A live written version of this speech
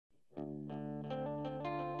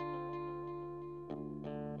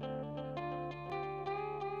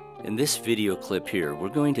In this video clip here, we're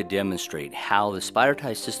going to demonstrate how the spider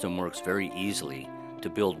tie system works very easily to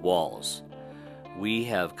build walls. We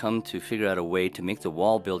have come to figure out a way to make the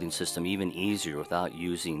wall building system even easier without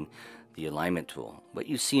using the alignment tool. What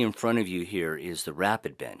you see in front of you here is the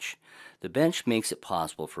rapid bench. The bench makes it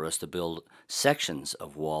possible for us to build sections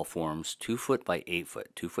of wall forms 2 foot by 8 foot,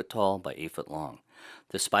 2 foot tall by 8 foot long.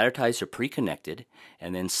 The spider ties are pre-connected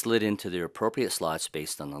and then slid into their appropriate slots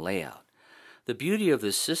based on the layout. The beauty of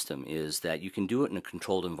this system is that you can do it in a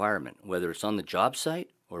controlled environment, whether it's on the job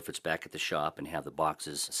site or if it's back at the shop and have the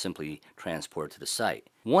boxes simply transported to the site.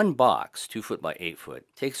 One box, 2 foot by 8 foot,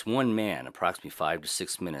 takes one man approximately 5 to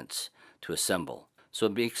 6 minutes to assemble. So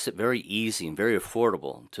it makes it very easy and very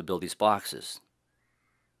affordable to build these boxes.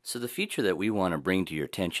 So the feature that we want to bring to your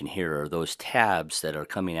attention here are those tabs that are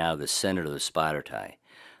coming out of the center of the spider tie.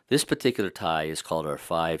 This particular tie is called our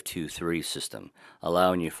 5-2-3 system,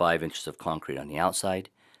 allowing you 5 inches of concrete on the outside,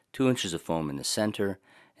 2 inches of foam in the center,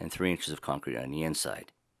 and 3 inches of concrete on the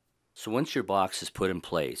inside. So once your box is put in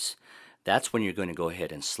place, that's when you're going to go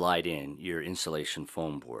ahead and slide in your insulation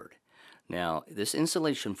foam board. Now, this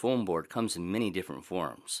insulation foam board comes in many different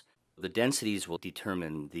forms. The densities will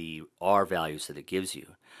determine the R values that it gives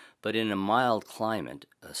you, but in a mild climate,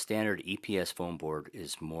 a standard EPS foam board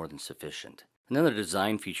is more than sufficient. Another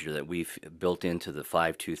design feature that we've built into the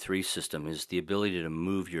 5-2-3 system is the ability to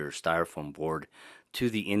move your styrofoam board to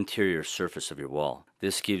the interior surface of your wall.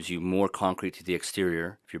 This gives you more concrete to the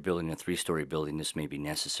exterior. If you're building a 3-story building, this may be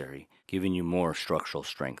necessary, giving you more structural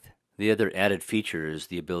strength. The other added feature is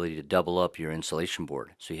the ability to double up your insulation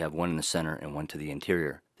board, so you have one in the center and one to the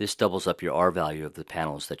interior. This doubles up your R value of the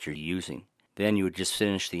panels that you're using. Then you would just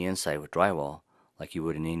finish the inside with drywall like you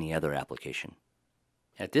would in any other application.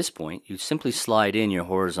 At this point, you simply slide in your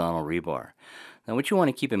horizontal rebar. Now what you want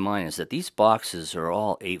to keep in mind is that these boxes are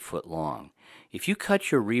all 8 foot long. If you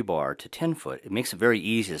cut your rebar to 10 foot, it makes it very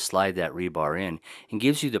easy to slide that rebar in and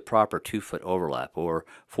gives you the proper 2 foot overlap, or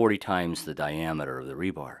 40 times the diameter of the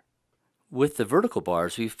rebar. With the vertical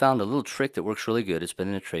bars, we've found a little trick that works really good. It's been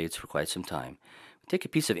in the trades for quite some time. Take a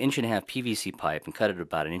piece of 1.5 inch PVC pipe and cut it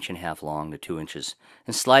about 1.5 inches long to 2 inches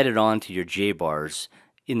and slide it onto your J bars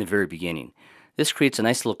in the very beginning. This creates a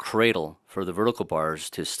nice little cradle for the vertical bars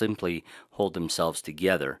to simply hold themselves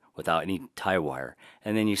together without any tie wire,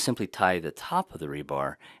 and then you simply tie the top of the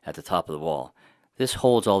rebar at the top of the wall. This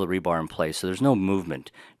holds all the rebar in place, so there's no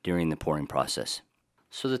movement during the pouring process.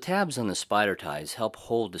 So the tabs on the spider ties help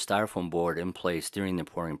hold the styrofoam board in place during the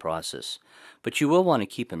pouring process. But you will want to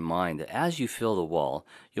keep in mind that as you fill the wall,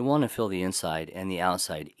 you'll want to fill the inside and the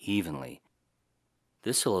outside evenly.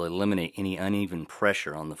 This will eliminate any uneven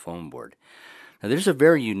pressure on the foam board. Now there's a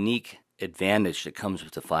very unique advantage that comes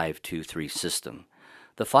with the 5-2-3 system.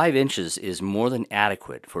 The 5 inches is more than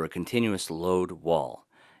adequate for a continuous load wall,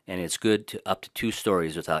 and it's good to up to 2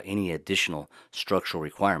 stories without any additional structural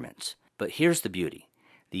requirements. But here's the beauty.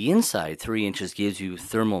 The inside 3 inches gives you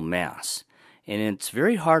thermal mass, and it's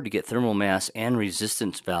very hard to get thermal mass and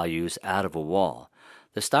resistance values out of a wall.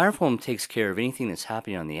 The styrofoam takes care of anything that's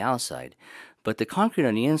happening on the outside, but the concrete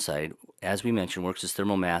on the inside, as we mentioned, works as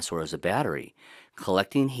thermal mass or as a battery,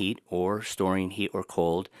 collecting heat or storing heat or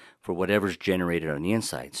cold for whatever's generated on the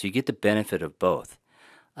inside. So you get the benefit of both.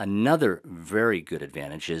 Another very good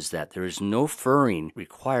advantage is that there is no furring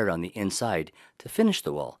required on the inside to finish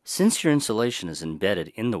the wall. Since your insulation is embedded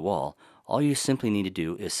in the wall, all you simply need to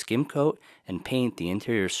do is skim coat and paint the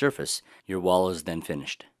interior surface. Your wall is then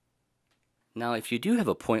finished. Now if you do have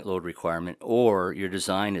a point load requirement or your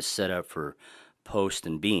design is set up for post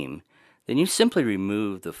and beam, then you simply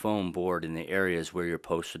remove the foam board in the areas where your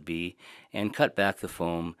post would be and cut back the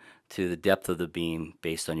foam to the depth of the beam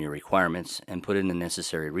based on your requirements and put in the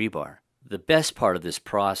necessary rebar. The best part of this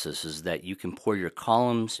process is that you can pour your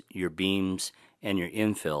columns, your beams, and your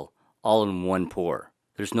infill all in one pour.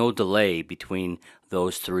 There's no delay between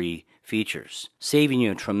those 3 features, saving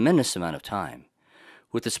you a tremendous amount of time.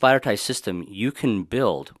 With the spider tie system, you can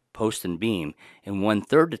build post and beam in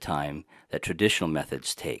 1/3 the time that traditional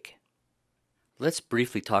methods take. Let's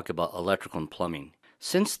briefly talk about electrical and plumbing.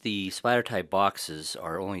 Since the spider tie boxes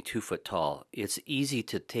are only 2 foot tall, it's easy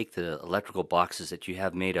to take the electrical boxes that you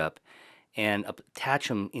have made up and attach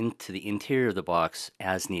them into the interior of the box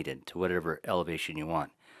as needed to whatever elevation you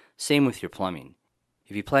want. Same with your plumbing.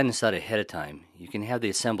 If you plan this out ahead of time, you can have the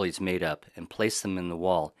assemblies made up and place them in the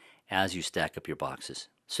wall as you stack up your boxes.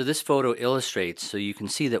 So this photo illustrates so you can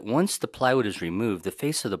see that once the plywood is removed, the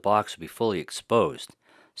face of the box will be fully exposed.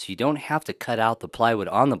 So you don't have to cut out the plywood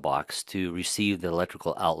on the box to receive the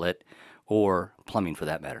electrical outlet or plumbing for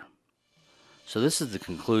that matter. So this is the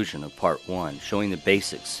conclusion of part 1, showing the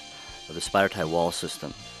basics of the spider tie wall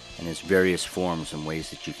system. and its various forms and ways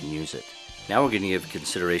that you can use it. Now we're going to give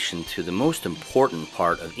consideration to the most important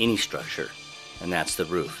part of any structure, and that's the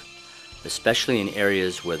roof, especially in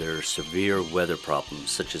areas where there are severe weather problems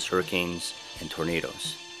such as hurricanes and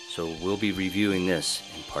tornadoes. So we'll be reviewing this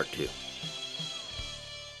in part 2.